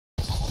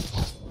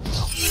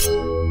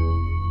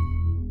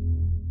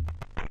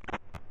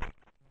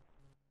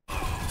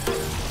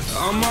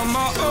on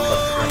my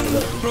own,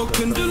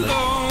 broken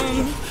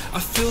alone. I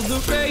feel the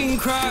rain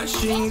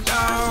crashing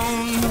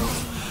down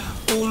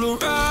all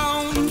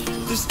around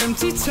this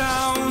empty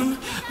town.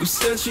 We're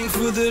searching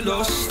for the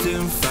lost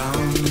and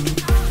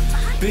found,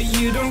 but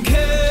you don't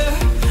care,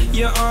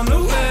 you're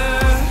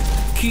unaware.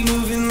 Keep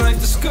moving like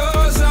the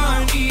scars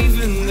aren't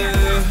even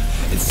there.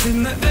 It's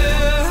in the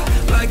air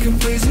like a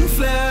blazing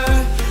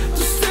flare.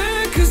 Just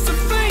stare cause the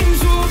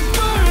flames will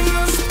burn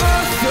us. I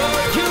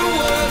thought you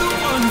were the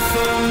one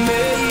for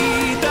me.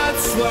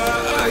 That's why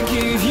I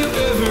gave you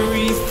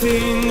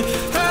everything.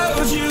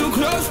 Held you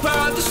close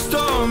by the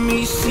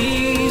stormy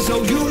seas.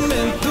 Oh, you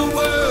meant the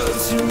world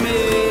to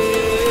me.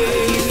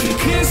 You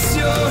kissed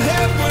your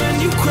head when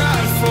you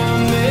cried for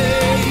me.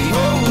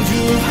 Hold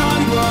your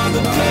hand while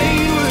the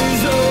pain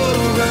was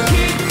over.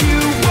 Keep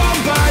you warm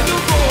by the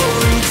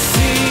roaring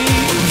sea.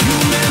 You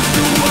meant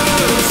the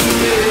world to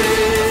me.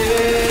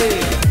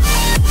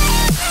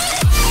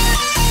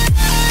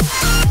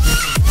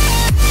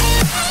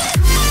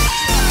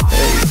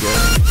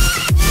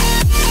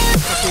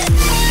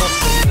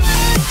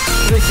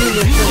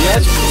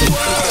 Yes, you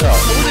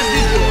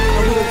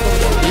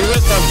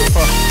went down the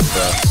fuck,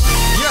 bro.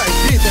 Yeah, I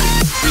did.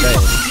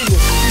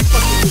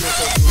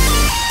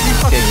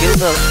 Okay, kill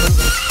the.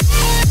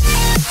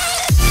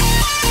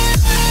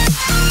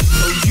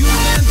 You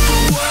meant the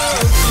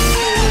world to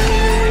me.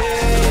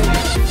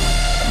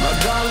 My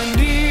darling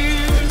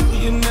dear,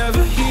 you're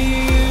never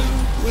here.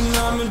 When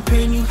I'm in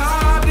pain, you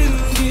hide and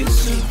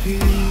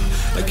disappear.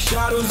 Like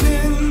shadows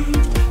in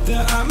the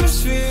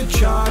atmosphere,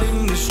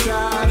 charting the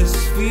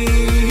stratosphere.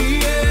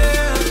 Yeah.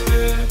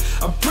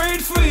 I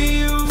prayed for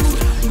you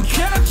and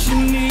kept you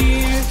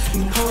near,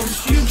 in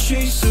hopes you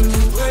chase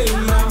away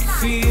my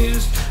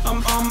fears.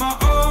 I'm on my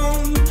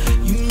own,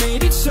 you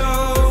made it so,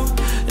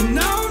 and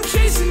now I'm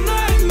chasing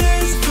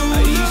nightmares through.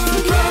 I used to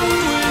run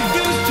with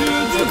you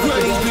through the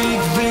great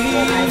big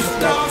leaves,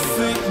 laugh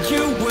at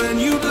you when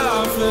you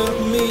laugh at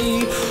me.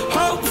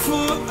 Hope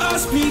for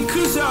us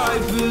because I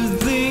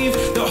believe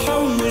the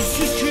home was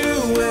just you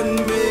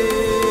and me.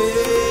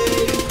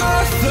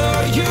 I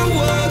thought you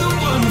were the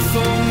one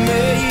for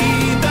me.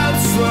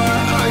 That's why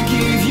I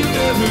gave you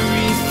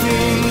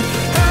everything.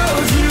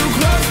 Held you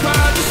close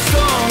by the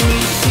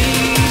stormy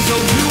seas.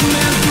 Oh, you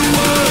meant the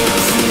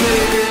world to me.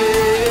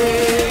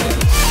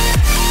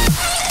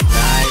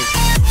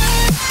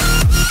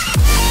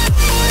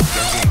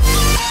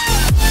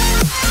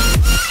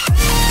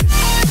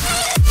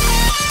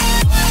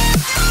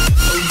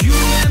 Oh, you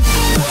meant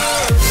the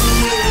world to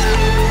me.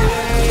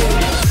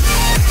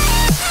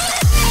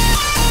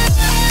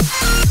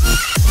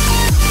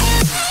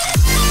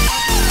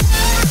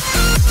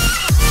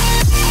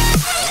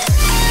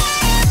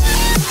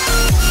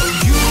 Oh,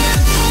 you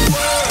meant the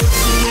world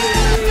to me.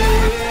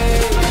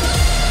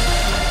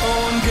 Oh,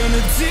 I'm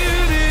gonna do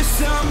this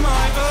on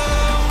my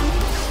own.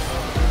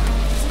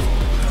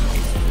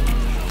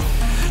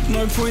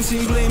 No point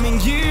in blaming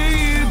you,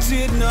 you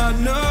did not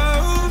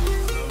know.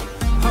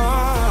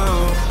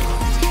 Oh,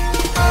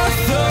 I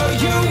thought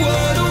you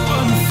were the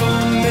one for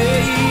me.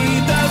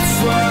 That's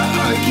why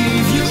I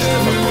gave you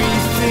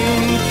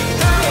everything.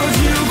 Held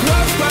you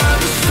close by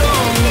the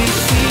stormy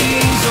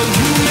seas. Oh,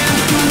 you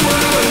meant the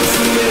world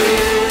to me.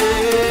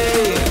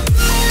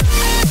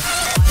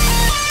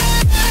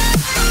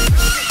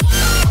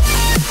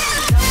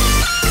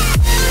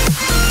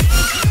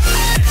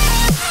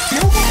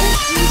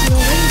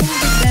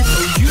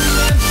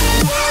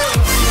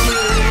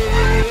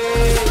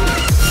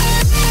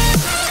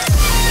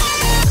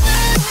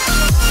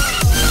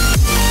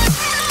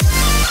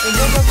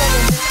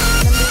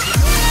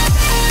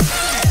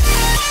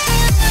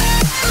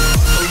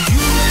 Oh,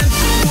 you meant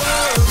the world to me. Oh, you meant the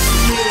world to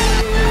me.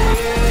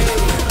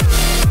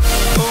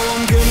 Oh,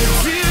 I'm gonna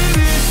do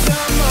this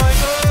on my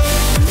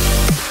own.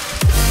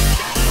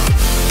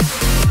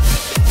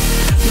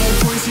 No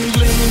point in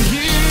blaming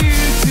you,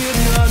 you did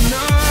not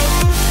know.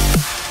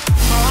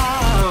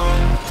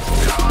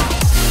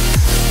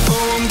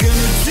 Oh, I'm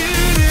gonna do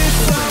this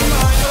on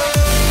my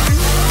own.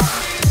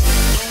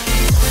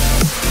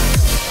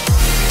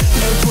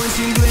 No point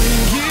in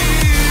blaming you,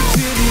 you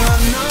did not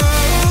know.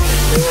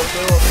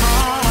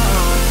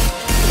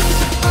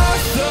 I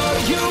thought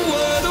you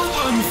were the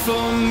one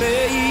for me.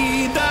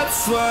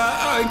 That's why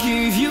I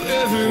gave you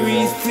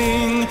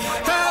everything.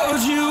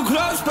 Held you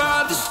close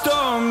by the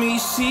stormy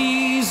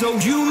seas. Oh,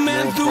 you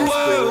meant the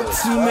world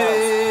to me.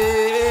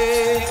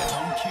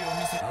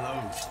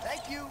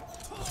 Thank you.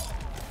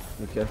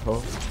 Be careful,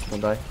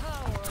 don't die.